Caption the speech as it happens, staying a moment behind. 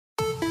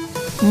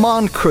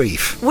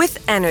Moncrief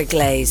with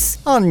Energlaze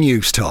on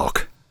News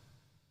Talk.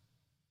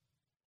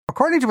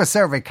 According to a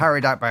survey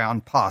carried out by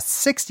On Post,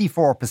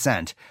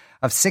 64%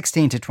 of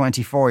 16 to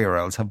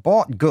 24-year-olds have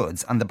bought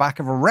goods on the back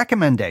of a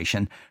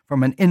recommendation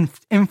from an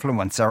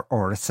influencer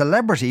or a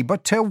celebrity.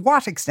 But to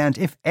what extent,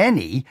 if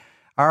any,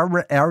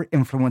 are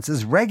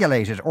influences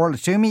regulated? Orla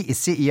Twomey is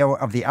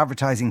CEO of the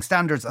Advertising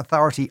Standards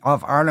Authority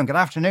of Ireland. Good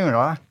afternoon,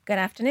 Orla. Good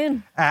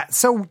afternoon.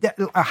 So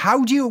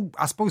how do you,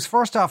 I suppose,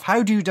 first off,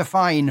 how do you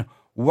define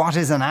what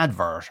is an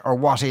advert or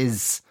what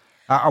is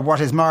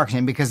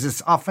marketing? Because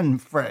it's often,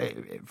 for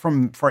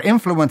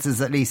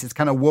influencers at least, it's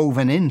kind of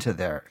woven into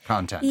their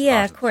content.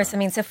 Yeah, of course. I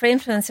mean, so for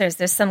influencers,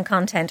 there's some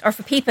content, or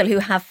for people who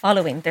have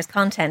following, there's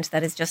content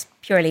that is just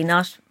purely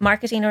not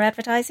marketing or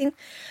advertising.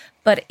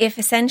 But if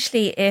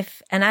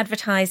an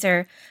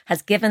advertiser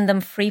has given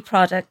them free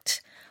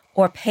product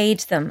or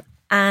paid them,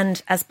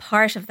 and as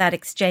part of that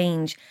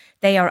exchange,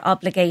 they are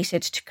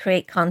obligated to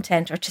create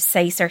content or to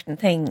say certain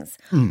things,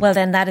 well,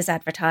 then that is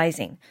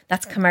advertising.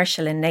 That's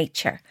commercial in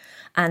nature,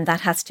 and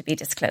that has to be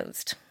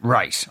disclosed.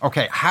 Right.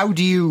 Okay. How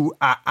do you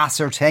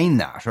ascertain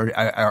that?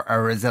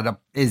 Or is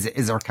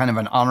there kind of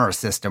an honour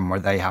system where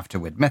they have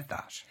to admit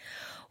that?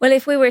 Well,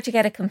 if we were to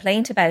get a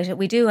complaint about it,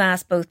 we do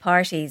ask both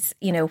parties,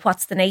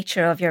 what's the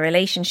nature of your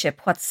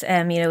relationship? What's,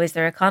 is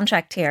there a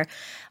contract here?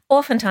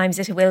 Oftentimes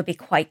it will be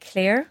quite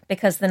clear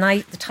because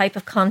the type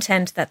of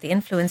content that the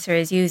influencer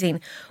is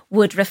using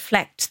would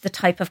reflect the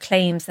type of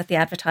claims that the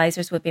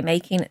advertisers would be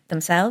making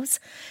themselves.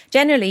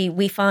 Generally,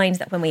 we find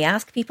that when we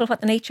ask people what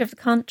the nature of the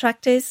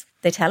contract is,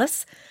 they tell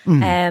us,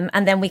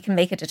 and then we can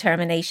make a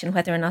determination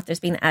whether or not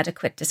there's been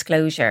adequate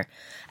disclosure.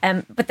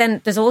 But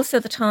then there's also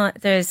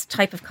there's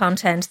type of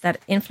content that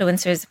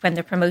influencers, when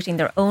they're promoting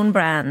their own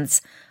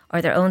brands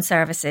or their own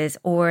services,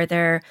 or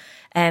they're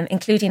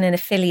including an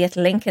affiliate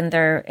link in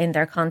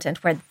their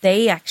content where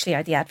they actually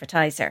are the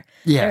advertiser.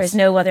 Yes. There is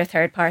no other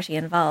third party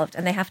involved,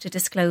 and they have to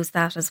disclose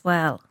that as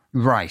well.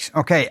 Right.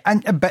 Okay.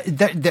 And but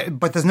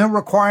there's no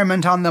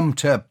requirement on them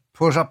to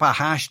put up a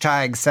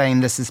hashtag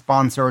saying this is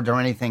sponsored or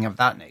anything of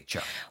that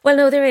nature? Well,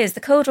 no, there is. The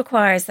code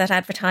requires that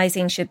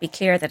advertising should be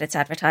clear that it's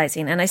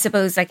advertising. And I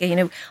suppose,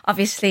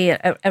 obviously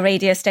a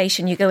radio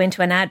station, you go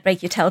into an ad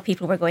break, you tell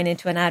people we're going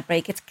into an ad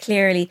break. It's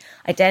clearly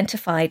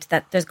identified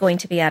that there's going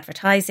to be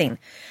advertising.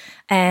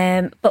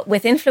 But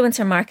with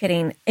influencer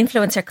marketing,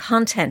 influencer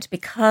content,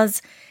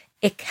 because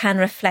it can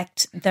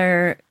reflect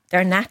their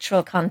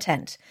natural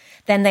content,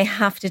 then they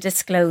have to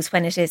disclose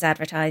when it is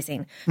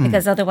advertising,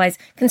 because otherwise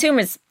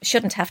consumers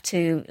shouldn't have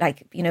to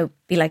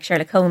be like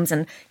Sherlock Holmes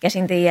and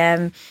getting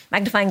the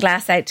magnifying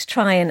glass out to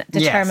try and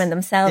determine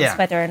themselves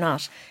whether or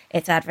not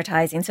it's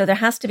advertising. So there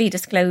has to be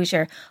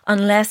disclosure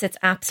unless it's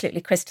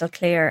absolutely crystal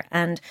clear.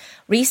 And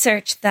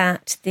research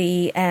that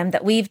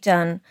that we've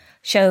done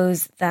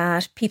shows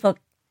that people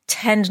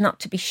tend not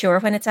to be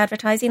sure when it's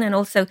advertising. And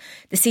also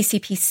the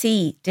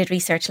CCPC did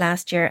research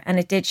last year, and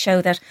it did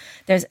show that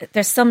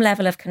there's some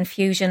level of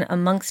confusion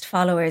amongst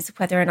followers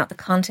whether or not the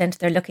content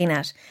they're looking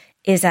at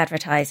is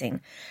advertising.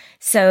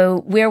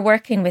 So we're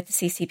working with the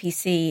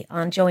CCPC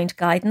on joint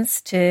guidance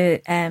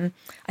to,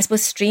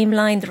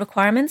 streamline the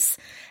requirements.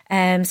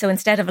 So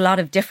instead of a lot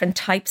of different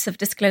types of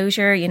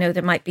disclosure,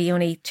 there might be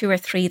only 2 or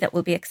 3 that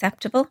will be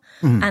acceptable.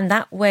 And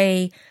that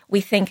way we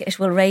think it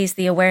will raise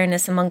the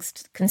awareness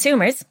amongst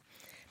consumers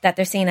that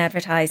they're seeing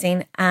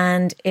advertising,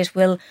 and it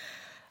will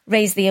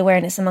raise the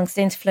awareness amongst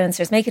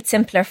influencers, make it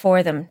simpler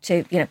for them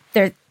to,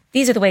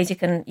 these are the ways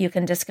you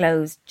can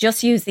disclose.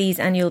 Just use these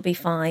and you'll be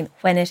fine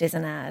when it is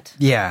an ad.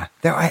 Yeah.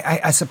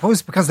 I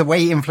suppose because the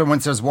way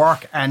influencers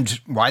work and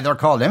why they're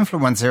called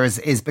influencers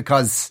is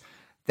because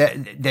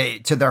they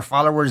to their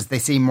followers, they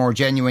seem more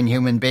genuine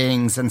human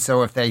beings. And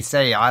so if they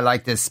say, I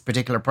like this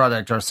particular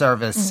product or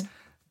service,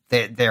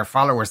 their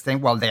followers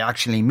think, well, they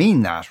actually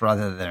mean that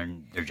rather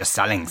than they're just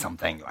selling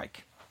something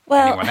like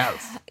anyone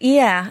else.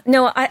 Yeah.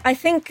 No, I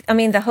think,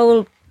 the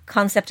whole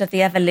concept of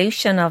the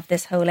evolution of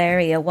this whole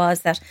area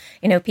was that,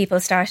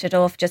 people started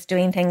off just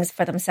doing things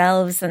for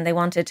themselves and they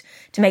wanted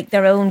to make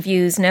their own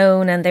views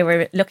known, and they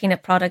were looking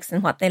at products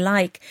and what they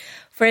like.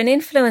 For an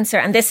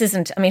influencer, and this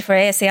isn't, for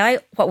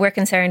ASAI, what we're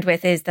concerned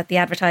with is that the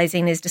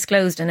advertising is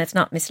disclosed and it's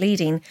not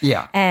misleading.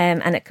 Yeah.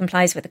 And it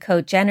complies with the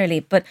code generally.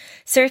 But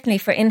certainly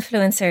for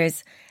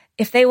influencers,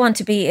 if they want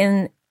to be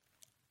in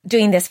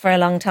doing this for a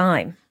long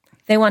time,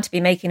 they want to be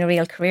making a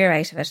real career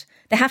out of it,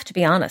 they have to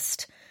be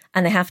honest,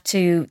 and they have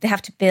to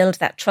build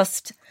that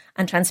trust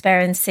and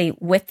transparency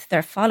with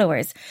their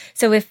followers.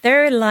 So if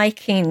they're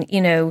liking,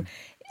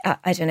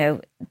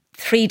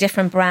 3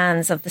 different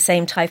brands of the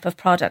same type of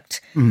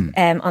product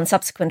on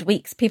subsequent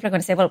weeks, people are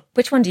going to say, well,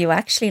 which one do you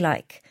actually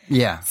like?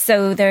 Yeah.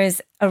 So there's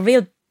a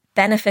real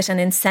benefit and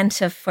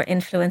incentive for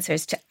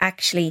influencers to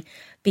actually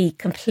be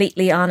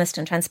completely honest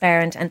and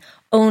transparent and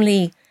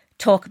only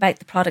talk about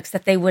the products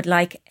that they would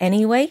like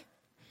anyway.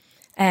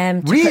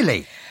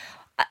 Really?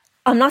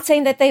 I'm not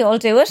saying that they all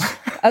do it.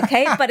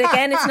 Okay, but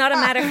again, it's not a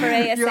matter for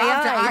ASAI. You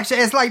have to actually,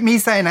 it's like me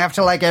saying I have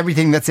to like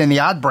everything that's in the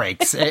ad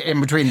breaks in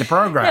between the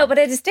program. No, but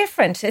it is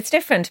different. It's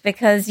different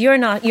because you're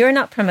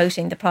not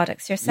promoting the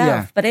products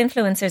yourself, but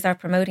influencers are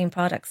promoting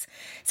products.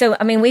 So,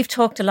 I mean, we've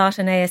talked a lot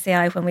in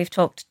ASAI when we've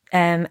talked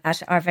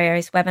at our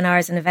various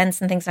webinars and events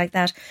and things like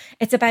that.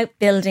 It's about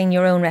building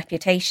your own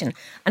reputation.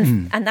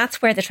 And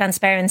that's where the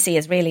transparency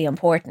is really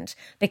important,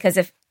 because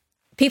if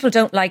people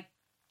don't like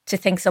to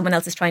think someone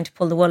else is trying to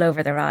pull the wool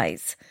over their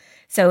eyes.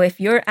 So if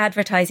you're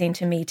advertising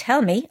to me,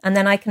 tell me, and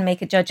then I can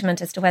make a judgment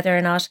as to whether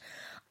or not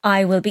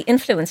I will be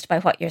influenced by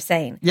what you're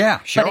saying. Yeah,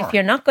 sure. But if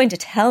you're not going to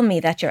tell me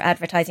that you're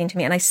advertising to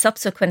me and I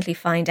subsequently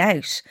find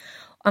out,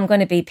 I'm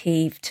going to be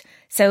peeved.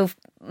 So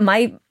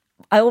I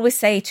always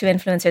say to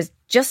influencers,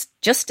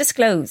 just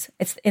disclose.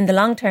 It's in the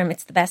long term,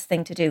 it's the best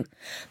thing to do.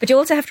 But you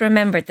also have to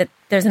remember that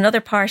there's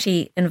another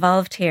party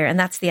involved here, and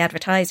that's the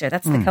advertiser,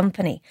 that's the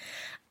company.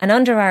 And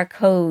under our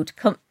code,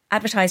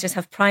 advertisers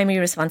have primary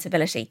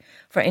responsibility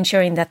for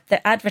ensuring that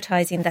the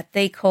advertising that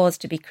they cause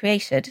to be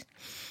created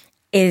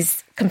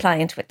is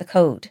compliant with the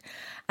code.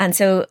 And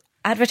so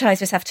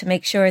advertisers have to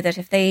make sure that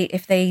if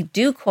they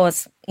do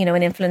cause, an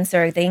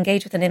influencer, they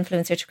engage with an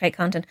influencer to create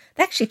content,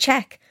 they actually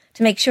check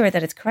to make sure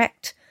that it's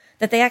correct,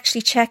 that they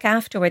actually check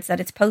afterwards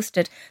that it's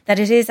posted, that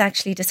it is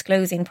actually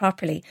disclosing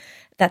properly,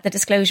 that the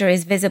disclosure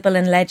is visible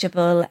and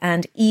legible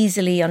and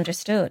easily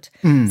understood.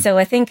 So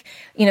I think,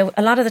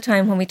 a lot of the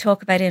time when we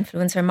talk about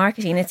influencer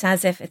marketing, it's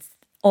as if it's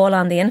all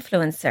on the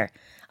influencer.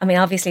 I mean,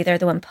 obviously they're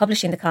the one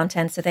publishing the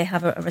content, so they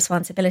have a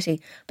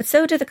responsibility. But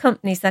so do the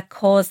companies that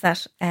cause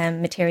that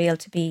material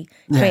to be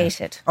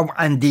created. Oh,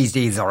 and these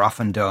deals are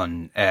often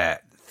done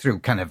through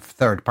kind of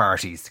third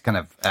parties, kind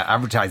of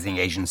advertising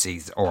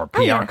agencies or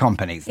PR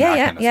companies. And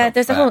that kind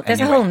of stuff. There's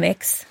a whole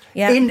mix.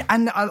 Yeah.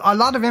 And a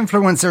lot of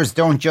influencers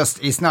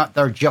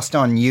they're just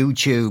on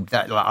YouTube.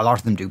 That a lot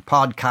of them do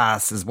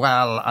podcasts as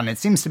well. And it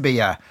seems to be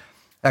a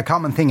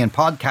common thing in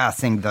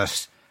podcasting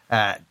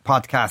that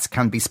podcasts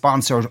can be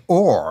sponsored,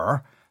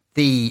 or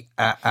the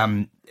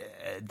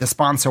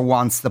sponsor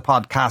wants the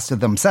podcaster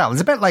themselves.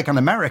 A bit like on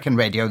American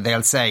radio,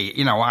 they'll say,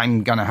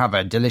 I'm going to have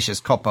a delicious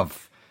cup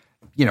of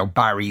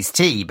Barry's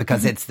tea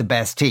because it's the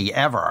best tea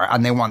ever,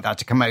 and they want that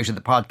to come out of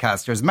the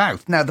podcaster's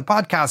mouth. Now, the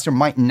podcaster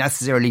mightn't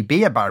necessarily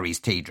be a Barry's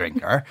tea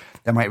drinker.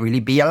 They might really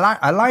be a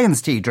Lion's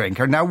tea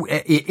drinker. Now,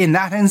 in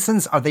that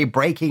instance, are they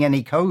breaking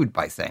any code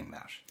by saying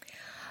that?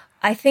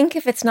 I think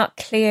if it's not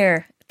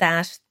clear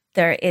that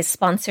there is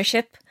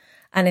sponsorship,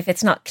 and if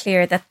it's not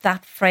clear that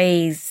that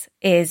phrase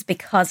is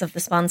because of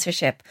the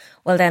sponsorship,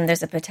 well, then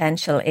there's a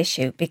potential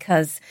issue,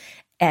 because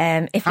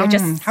if you're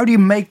just... How do you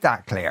make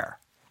that clear?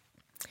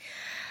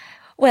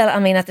 Well, I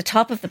mean, at the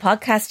top of the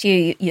podcast,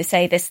 you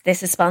say this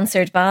is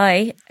sponsored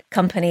by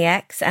Company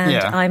X, and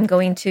I'm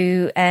going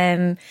to...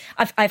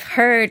 I've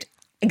heard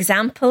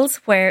examples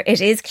where it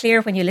is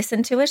clear when you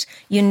listen to it,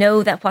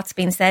 that what's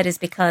being said is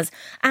because...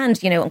 And,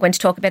 I'm going to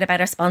talk a bit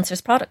about our sponsors'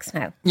 products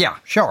now. Yeah,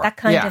 sure. That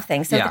kind of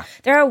thing. So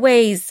there are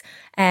ways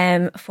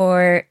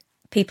for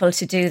people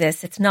to do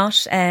this. It's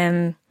not...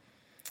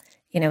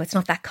 it's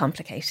not that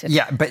complicated.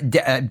 Yeah, but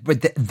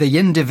the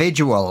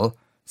individual...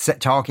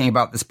 talking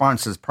about the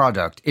sponsor's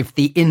product, if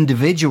the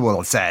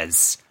individual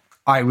says,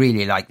 I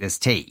really like this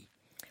tea,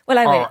 well,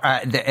 I will.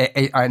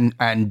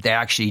 And they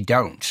actually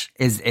don't,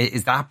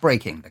 is that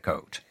breaking the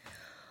code?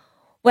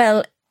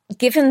 Well,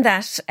 given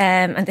that,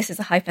 and this is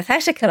a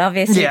hypothetical,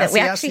 obviously, that we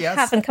actually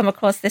haven't come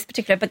across this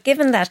particular, but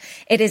given that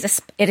it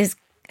is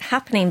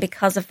happening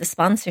because of the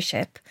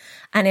sponsorship,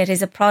 and it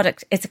is a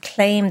product, it's a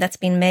claim that's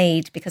been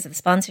made because of the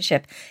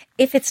sponsorship.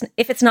 If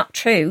it's not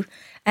true,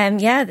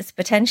 there's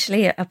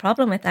potentially a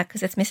problem with that,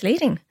 because it's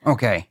misleading.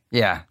 Okay,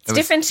 yeah. It's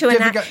different to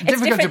an ad.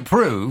 Difficult to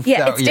prove.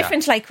 Yeah, it's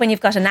different like when you've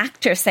got an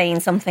actor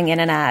saying something in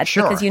an ad,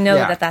 because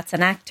that that's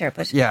an actor.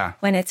 But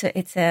when it's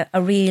a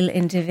real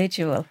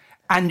individual.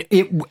 And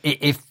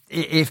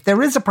if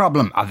there is a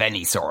problem of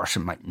any sort, it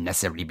might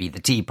necessarily be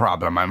the tea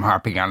problem I'm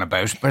harping on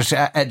about, but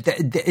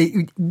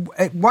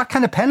what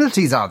kind of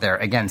penalties are there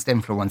against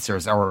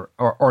influencers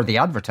or the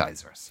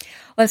advertisers?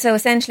 Well, so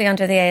essentially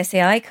under the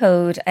ASAI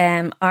code,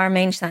 our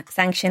main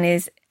sanction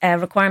is a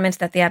requirement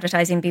that the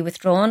advertising be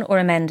withdrawn or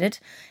amended,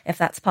 if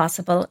that's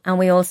possible. And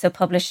we also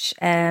publish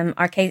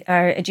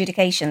our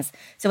adjudications.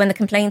 So when the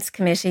complaints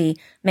committee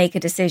make a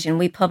decision,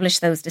 we publish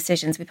those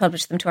decisions. We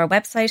publish them to our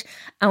website,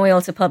 and we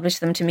also publish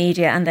them to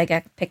media, and they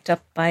get picked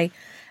up by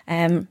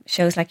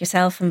shows like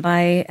yourself and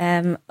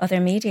by other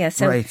media.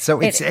 So right. So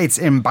it's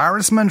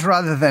embarrassment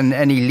rather than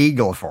any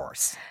legal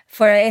force.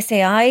 For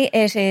ASAI,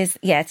 it is,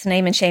 it's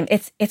name and shame.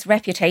 It's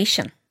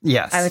reputation.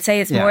 Yes. I would say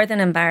it's more than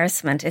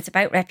embarrassment. It's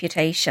about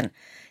reputation.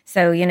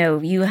 So,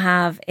 you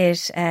have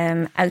it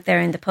out there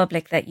in the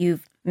public that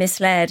you've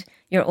misled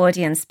your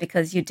audience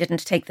because you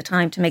didn't take the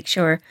time to make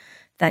sure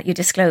that you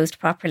disclosed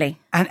properly.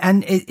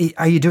 And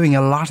are you doing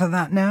a lot of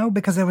that now?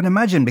 Because I would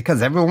imagine,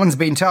 because everyone's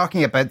been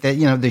talking about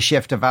the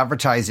shift of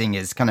advertising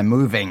is kind of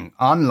moving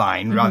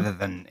online rather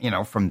than,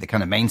 from the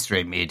kind of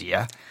mainstream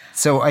media.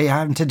 So are you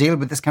having to deal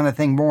with this kind of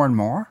thing more and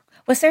more?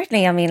 Well,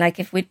 certainly. I mean, like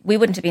if we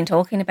wouldn't have been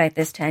talking about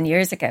this 10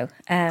 years ago.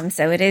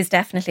 So it is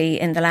definitely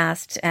in the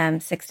last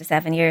 6 to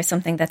 7 years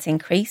something that's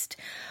increased.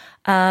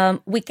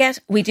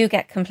 We do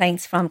get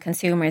complaints from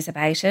consumers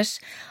about it.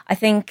 I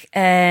think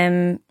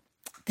the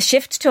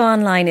shift to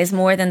online is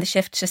more than the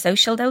shift to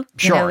social, though.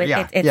 Sure,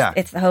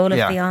 it's the whole of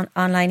the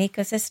online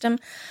ecosystem.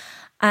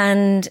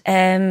 And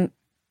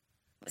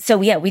so,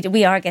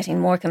 we are getting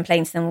more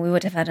complaints than we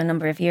would have had a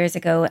number of years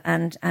ago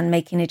and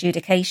making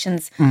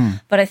adjudications.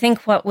 But I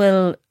think what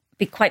will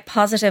be quite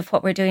positive,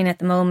 what we're doing at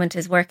the moment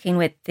is working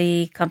with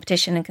the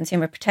Competition and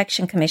Consumer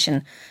Protection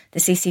Commission, the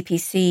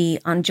CCPC,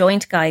 on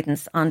joint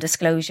guidance on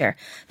disclosure.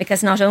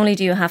 Because not only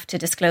do you have to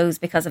disclose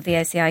because of the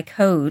ACI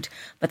code,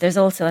 but there's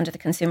also under the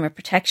Consumer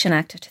Protection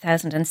Act of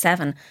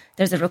 2007,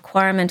 there's a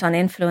requirement on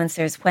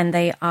influencers when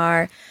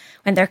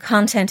their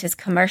content is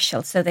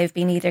commercial. So they've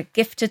been either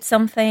gifted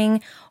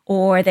something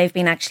or they've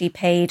been actually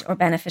paid or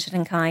benefited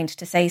in kind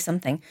to say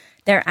something.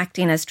 They're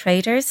acting as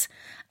traders.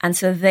 And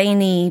so they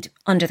need,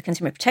 under the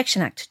Consumer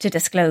Protection Act, to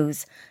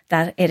disclose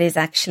that it is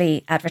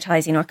actually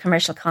advertising or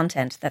commercial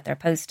content that they're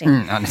posting.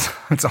 And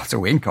it's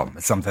also income.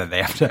 It's something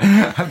they have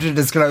to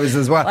disclose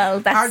as well. Well,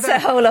 that's a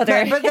whole other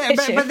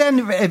issue. But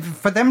then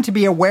for them to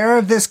be aware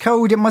of this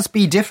code, it must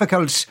be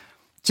difficult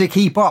to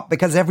keep up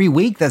because every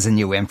week there's a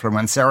new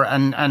influencer.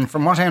 And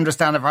from what I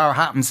understand of how it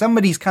happens,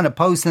 somebody's kind of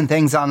posting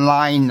things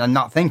online and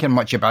not thinking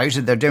much about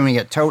it. They're doing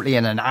it totally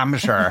in an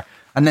amateur.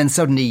 And then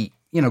suddenly,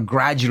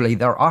 gradually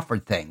they're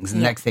offered things.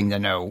 And the next thing they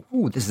know,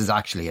 this is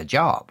actually a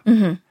job.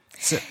 Mm-hmm.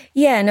 So,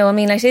 I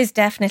mean, it is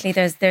definitely,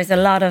 there's a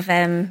lot of,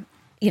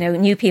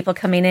 new people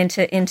coming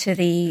into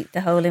the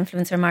whole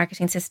influencer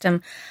marketing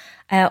system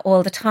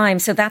all the time.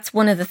 So that's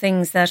one of the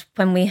things that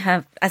when we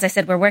have, as I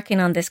said, we're working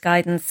on this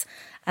guidance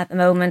at the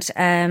moment.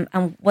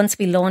 And once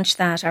we launch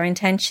that, our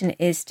intention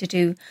is to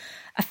do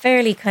a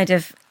fairly kind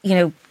of,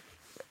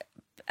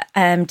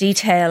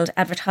 detailed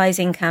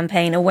advertising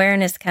campaign,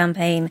 awareness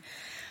campaign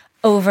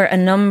over a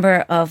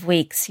number of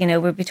weeks.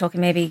 We'll be talking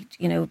maybe,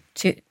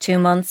 2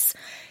 months,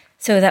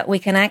 so that we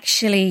can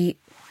actually,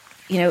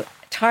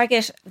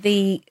 target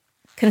the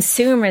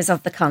consumers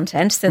of the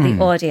content, so the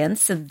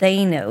audience, so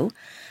they know,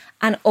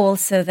 and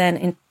also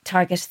then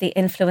target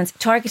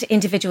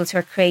individuals who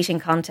are creating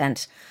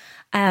content.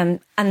 And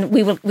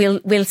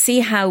we'll see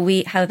how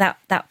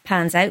that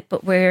pans out,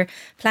 but we're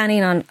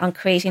planning on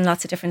creating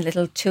lots of different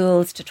little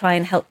tools to try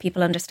and help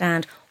people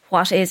understand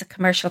what is a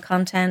commercial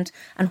content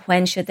and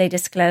when should they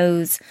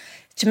disclose,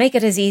 to make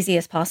it as easy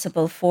as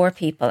possible for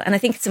people. And I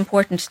think it's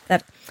important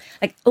that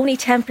only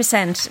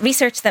 10%,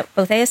 research that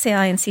both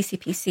ASAI and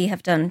CCPC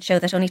have done show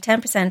that only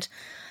 10%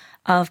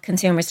 of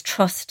consumers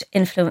trust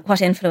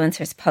what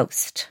influencers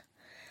post,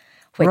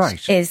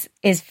 which is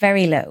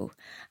very low.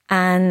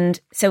 And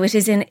so it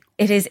is in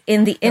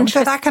the interest.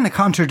 So that kind of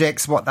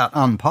contradicts what that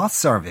On-Post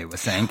survey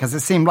was saying, because it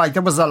seemed like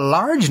there was a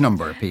large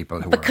number of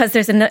people who Because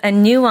there's a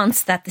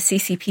nuance that the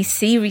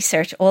CCPC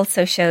research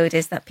also showed,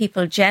 is that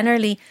people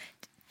generally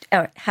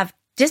have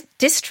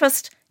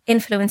distrust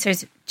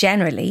influencers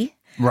generally.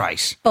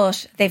 Right.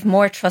 But they've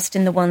more trust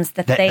in the ones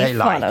that they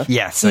follow. Like.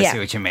 Yes, I see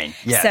what you mean.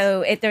 Yes.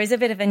 So there is a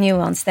bit of a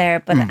nuance there.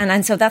 But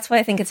and so that's why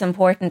I think it's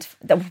important,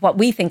 what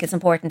we think is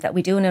important, that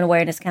we do an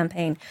awareness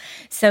campaign,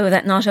 so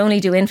that not only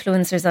do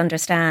influencers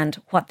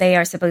understand what they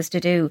are supposed to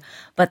do,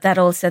 but that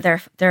also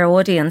their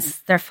audience,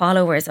 their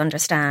followers,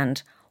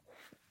 understand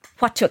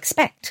what to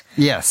expect.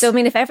 Yes. So, I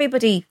mean, if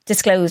everybody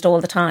disclosed all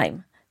the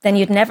time, then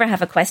you'd never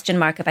have a question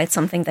mark about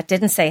something that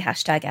didn't say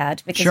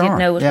 #ad, because you'd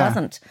know it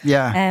wasn't.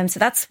 Yeah. So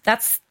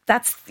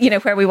that's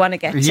where we want to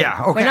get to.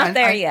 Yeah, okay. We're not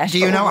there yet. Do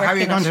you know how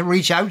you're going to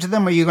reach out to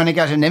them? Are you going to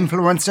get an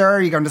influencer?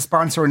 Are you going to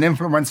sponsor an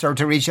influencer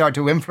to reach out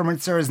to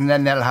influencers, and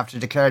then they'll have to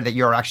declare that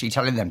you're actually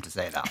telling them to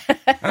say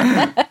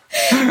that?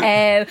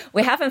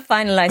 We haven't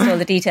finalised all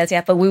the details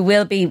yet, but we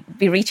will be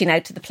reaching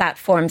out to the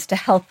platforms to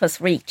help us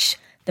reach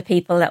the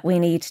people that we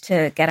need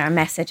to get our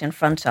message in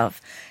front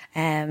of.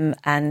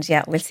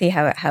 We'll see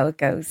how it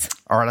goes.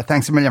 Orla,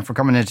 thanks a million for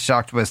coming in to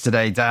talk to us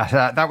today.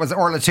 That was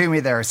Orla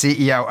Twomey there,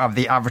 CEO of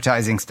the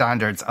Advertising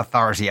Standards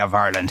Authority of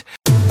Ireland.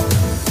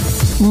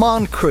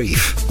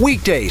 Moncrief,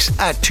 weekdays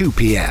at 2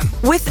 p.m.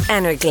 with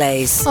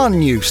Energlaze on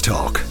News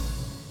Talk.